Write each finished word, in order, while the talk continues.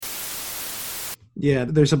Yeah,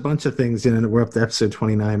 there's a bunch of things in it. We're up to episode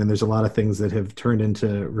 29, and there's a lot of things that have turned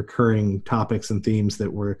into recurring topics and themes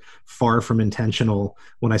that were far from intentional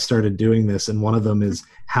when I started doing this. And one of them is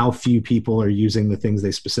how few people are using the things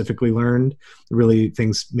they specifically learned. Really,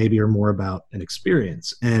 things maybe are more about an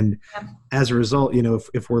experience. And as a result,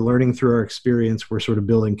 if we're learning through our experience, we're sort of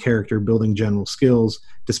building character, building general skills,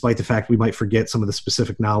 despite the fact we might forget some of the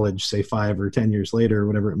specific knowledge, say 5 or 10 years later, or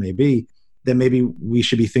whatever it may be. Then maybe we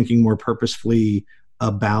should be thinking more purposefully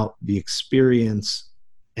about the experience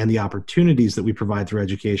and the opportunities that we provide through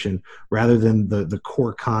education rather than the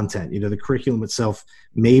core content. The curriculum itself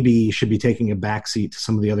maybe should be taking a backseat to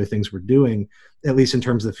some of the other things we're doing, at least in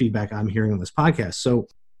terms of the feedback I'm hearing on this podcast. So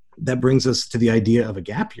that brings us to the idea of a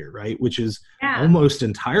gap year, right? Which is almost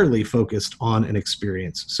entirely focused on an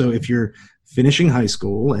experience. So if you're finishing high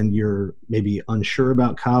school and you're maybe unsure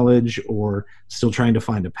about college or still trying to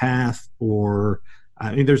find a path, or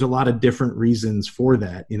there's a lot of different reasons for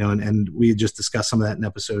that, and we just discussed some of that in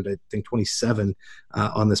episode, I think 27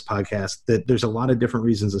 on this podcast, that there's a lot of different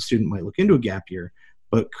reasons a student might look into a gap year.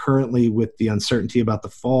 But currently with the uncertainty about the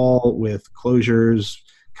fall, with closures,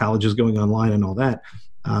 colleges going online and all that,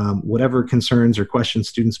 whatever concerns or questions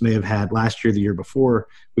students may have had last year, the year before,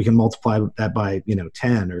 we can multiply that by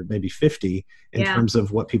 10 or maybe 50 in terms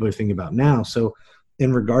of what people are thinking about now. So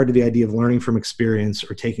in regard to the idea of learning from experience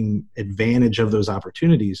or taking advantage of those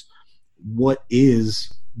opportunities, what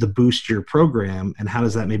is the Boost Year program, and how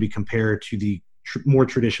does that maybe compare to the more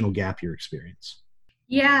traditional gap year experience?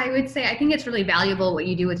 Yeah, I would say I think it's really valuable what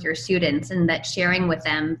you do with your students, and that sharing with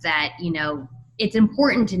them that, it's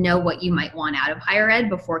important to know what you might want out of higher ed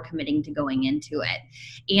before committing to going into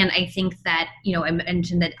it. And I think that, I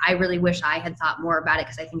mentioned that I really wish I had thought more about it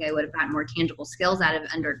because I think I would have gotten more tangible skills out of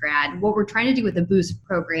undergrad. What we're trying to do with the Boost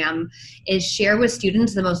program is share with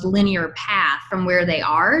students the most linear path from where they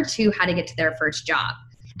are to how to get to their first job.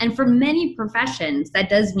 And for many professions, that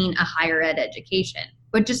does mean a higher ed education,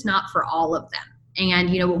 but just not for all of them.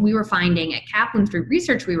 And, what we were finding at Kaplan through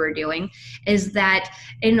research we were doing is that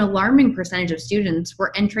an alarming percentage of students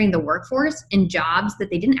were entering the workforce in jobs that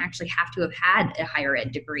they didn't actually have to have had a higher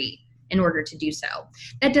ed degree in order to do so.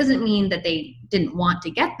 That doesn't mean that they didn't want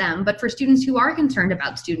to get them, but for students who are concerned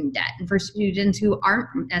about student debt and for students who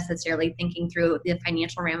aren't necessarily thinking through the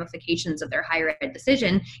financial ramifications of their higher ed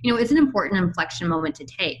decision, it's an important inflection moment to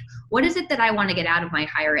take. What is it that I want to get out of my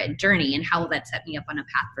higher ed journey, and how will that set me up on a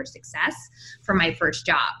path for success for my first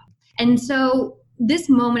job? And so this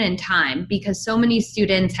moment in time, because so many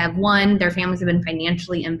students have, one, their families have been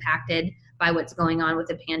financially impacted by what's going on with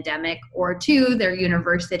the pandemic, or two, their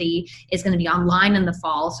university is going to be online in the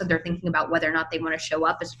fall, so they're thinking about whether or not they want to show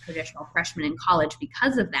up as a traditional freshman in college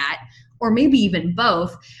because of that, or maybe even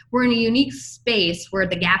both. We're in a unique space where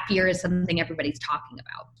the gap year is something everybody's talking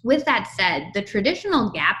about. With that said, the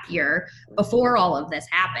traditional gap year before all of this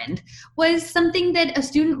happened was something that a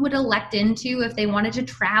student would elect into if they wanted to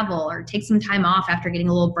travel or take some time off after getting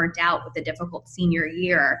a little burnt out with a difficult senior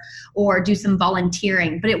year, or do some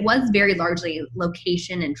volunteering. But it was very largely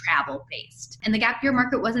location and travel based. And the gap year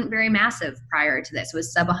market wasn't very massive prior to this. It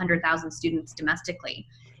was sub 100,000 students domestically.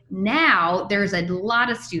 Now, there's a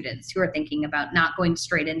lot of students who are thinking about not going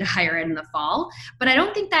straight into higher ed in the fall, but I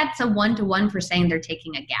don't think that's a one-to-one for saying they're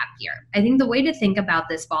taking a gap year. I think the way to think about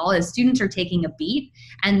this fall is students are taking a beat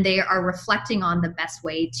and they are reflecting on the best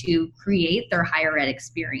way to create their higher ed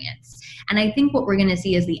experience. And I think what we're going to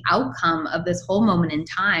see as the outcome of this whole moment in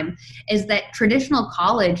time is that traditional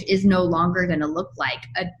college is no longer going to look like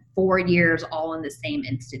a 4 years all in the same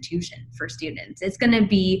institution for students. It's going to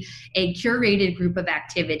be a curated group of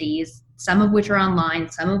activities, some of which are online,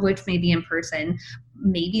 some of which may be in person,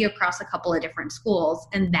 maybe across a couple of different schools,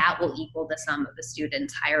 and that will equal the sum of the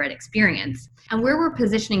students' higher ed experience. And where we're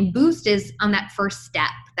positioning Boost is on that first step,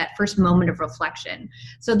 that first moment of reflection.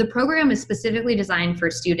 So the program is specifically designed for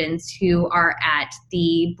students who are at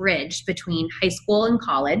the bridge between high school and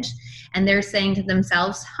college, and they're saying to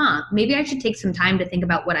themselves, maybe I should take some time to think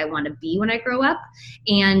about what I want to be when I grow up.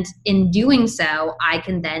 And in doing so, I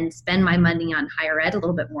can then spend my money on higher ed a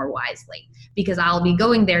little bit more wisely, because I'll be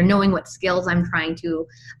going there knowing what skills I'm trying to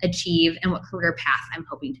achieve and what career path I'm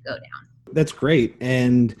hoping to go down. That's great.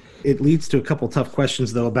 And it leads to a couple tough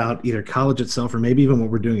questions, though, about either college itself or maybe even what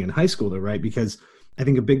we're doing in high school, though, right? Because I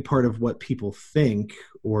think a big part of what people think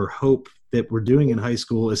or hope that we're doing in high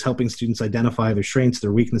school is helping students identify their strengths,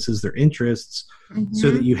 their weaknesses, their interests, so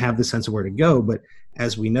that you have the sense of where to go. But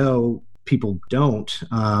as we know, people don't.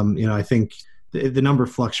 I think the number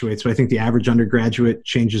fluctuates, but I think the average undergraduate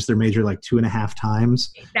changes their major like 2.5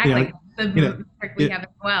 times. Exactly. We have as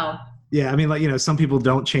well. Yeah, I mean, like, some people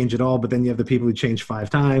don't change at all, but then you have the people who change 5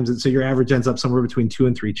 times. And so your average ends up somewhere between 2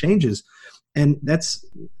 and 3 changes. And that's,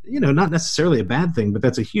 not necessarily a bad thing, but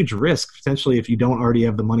that's a huge risk. Potentially, if you don't already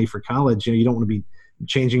have the money for college, you don't want to be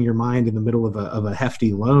changing your mind in the middle of a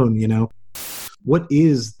hefty loan. What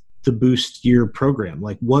is the Boost Year program?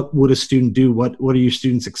 Like, what would a student do? What do your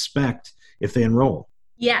students expect if they enroll?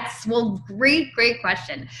 Yes, well, great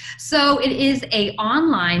question. So it is a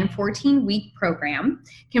online 14-week program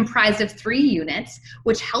comprised of 3 units,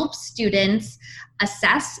 which helps students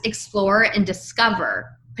assess, explore, and discover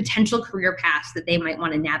potential career paths that they might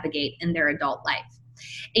want to navigate in their adult life.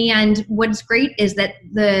 And what's great is that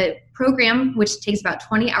the program, which takes about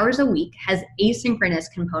 20 hours a week, has asynchronous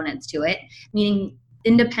components to it, meaning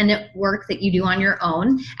independent work that you do on your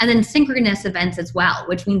own, and then synchronous events as well,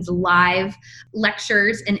 which means live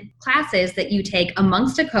lectures and classes that you take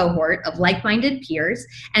amongst a cohort of like-minded peers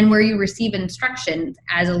and where you receive instructions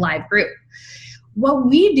as a live group. What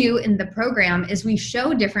we do in the program is we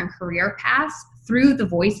show different career paths through the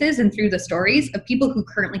voices and through the stories of people who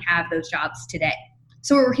currently have those jobs today.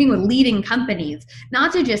 So we're working with leading companies,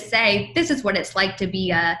 not to just say, this is what it's like to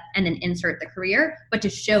be and then insert the career, but to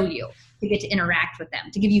show you, to get to interact with them,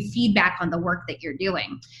 to give you feedback on the work that you're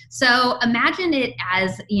doing. So imagine it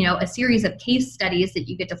as, a series of case studies that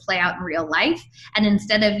you get to play out in real life. And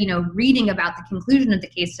instead of, reading about the conclusion of the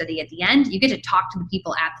case study at the end, you get to talk to the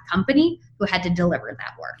people at the company who had to deliver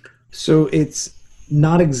that work. So it's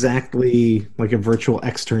not exactly like a virtual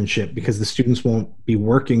externship, because the students won't be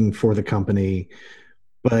working for the company,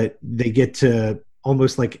 but they get to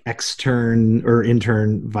almost like extern or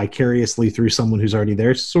intern vicariously through someone who's already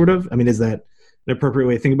there, sort of. I mean, is that an appropriate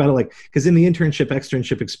way to think about it? Like, because in the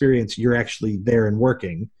externship experience, you're actually there and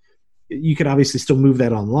working. You could obviously still move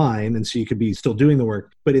that online, and so you could be still doing the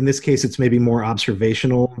work. But in this case, it's maybe more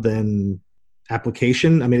observational than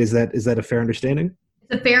application. I mean, is that a fair understanding?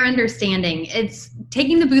 It's a fair understanding. It's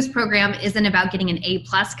taking the Boost program isn't about getting an A+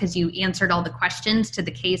 because you answered all the questions to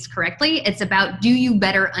the case correctly. It's about, do you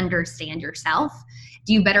better understand yourself?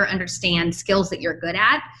 Do you better understand skills that you're good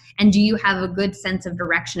at? And do you have a good sense of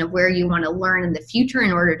direction of where you want to learn in the future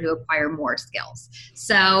in order to acquire more skills?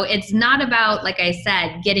 So it's not about, like I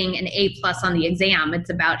said, getting an A+ on the exam. It's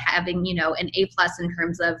about having, an A+ in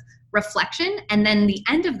terms of reflection. And then the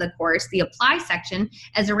end of the course, the apply section,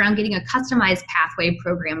 is around getting a customized pathway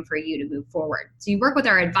program for you to move forward. So you work with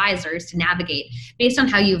our advisors to navigate based on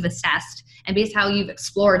how you've assessed and based on how you've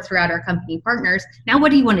explored throughout our company partners. Now,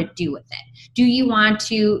 what do you want to do with it? Do you want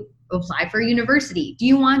to apply for a university? Do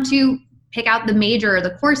you want to pick out the major or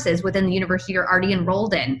the courses within the university you're already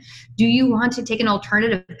enrolled in? Do you want to take an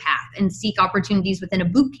alternative path and seek opportunities within a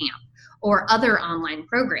boot camp or other online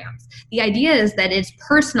programs? The idea is that it's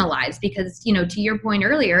personalized because, to your point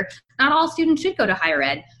earlier, not all students should go to higher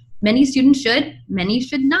ed. Many students should, many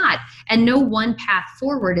should not. And no one path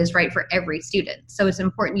forward is right for every student. So it's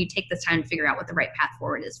important you take this time to figure out what the right path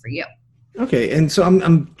forward is for you. Okay, and so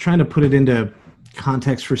I'm trying to put it into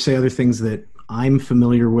context for, say, other things that I'm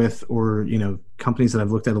familiar with, or, companies that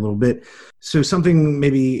I've looked at a little bit. So something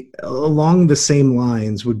maybe along the same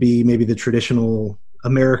lines would be maybe the traditional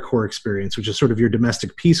AmeriCorps experience, which is sort of your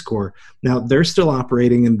domestic Peace Corps. Now, they're still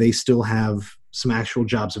operating and they still have some actual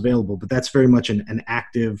jobs available, but that's very much an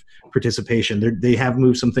active participation. They have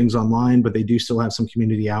moved some things online, but they do still have some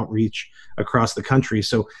community outreach across the country.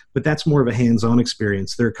 So, but that's more of a hands-on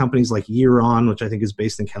experience. There are companies like Year On, which I think is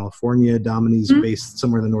based in California. Domini's based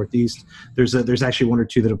somewhere in the Northeast. There's actually 1 or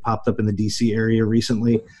 2 that have popped up in the DC area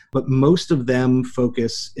recently, but most of them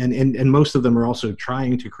focus, and most of them are also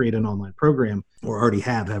trying to create an online program, or already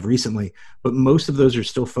have recently, but most of those are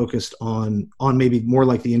still focused on maybe more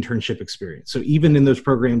like the internship experience. So even in those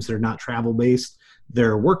programs that are not travel-based,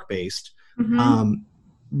 they're work-based. Mm-hmm.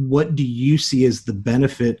 What do you see as the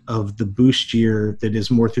benefit of the Boost Year that is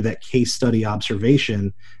more through that case study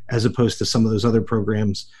observation, as opposed to some of those other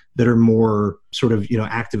programs that are more sort of,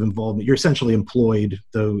 active involvement? You're essentially employed,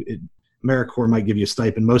 though AmeriCorps might give you a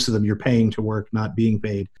stipend. Most of them you're paying to work, not being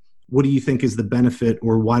paid. What do you think is the benefit,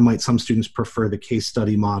 or why might some students prefer the case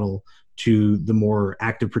study model to the more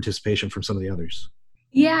active participation from some of the others?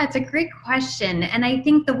 Yeah, it's a great question. And I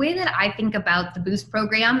think the way that I think about the Boost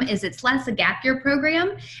program is it's less a gap year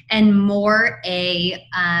program and more a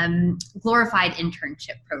glorified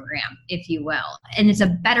internship program, if you will. And it's a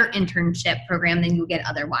better internship program than you get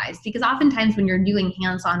otherwise. Because oftentimes when you're doing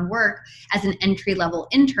hands-on work as an entry-level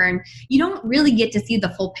intern, you don't really get to see the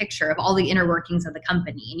full picture of all the inner workings of the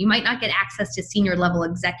company. And you might not get access to senior level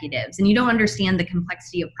executives. And you don't understand the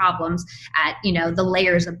complexity of problems at, the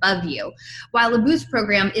layers above you. While the Boost program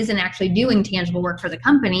program isn't actually doing tangible work for the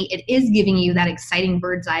company. It is giving you that exciting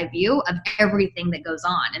bird's eye view of everything that goes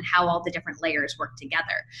on and how all the different layers work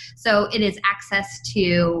together. So it is access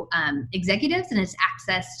to executives, and it's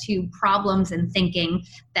access to problems and thinking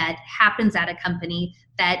that happens at a company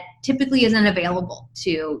that typically isn't available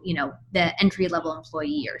to, the entry-level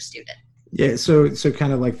employee or student. Yeah, so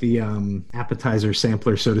kind of like the appetizer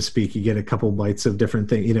sampler, so to speak. You get a couple bites of different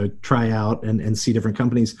things, try out and see different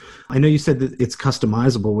companies. I know you said that it's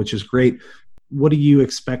customizable, which is great. What do you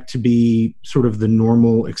expect to be sort of the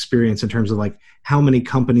normal experience in terms of like how many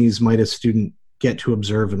companies might a student get to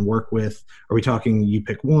observe and work with? Are we talking you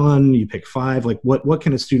pick one, you pick five? Like what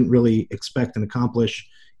can a student really expect and accomplish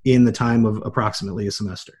in the time of approximately a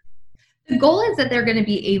semester? The goal is that they're going to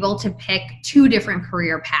be able to pick 2 different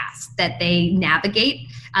career paths that they navigate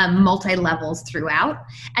multi-levels throughout.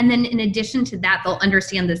 And then in addition to that, they'll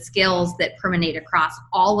understand the skills that permeate across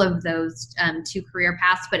all of those 2 career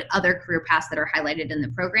paths, but other career paths that are highlighted in the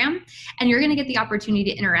program. And you're going to get the opportunity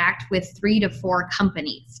to interact with 3 to 4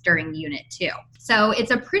 companies during Unit 2. So it's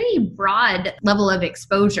a pretty broad level of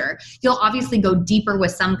exposure. You'll obviously go deeper with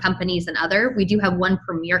some companies than other. We do have one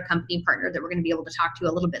premier company partner that we're going to be able to talk to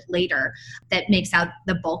a little bit later that makes out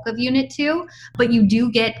the bulk of Unit 2. But you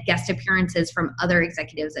do get guest appearances from other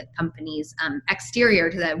executives at companies exterior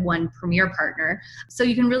to that one premier partner. So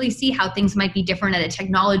you can really see how things might be different at a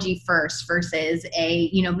technology first versus a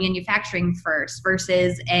manufacturing first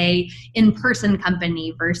versus a in-person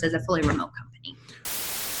company versus a fully remote company.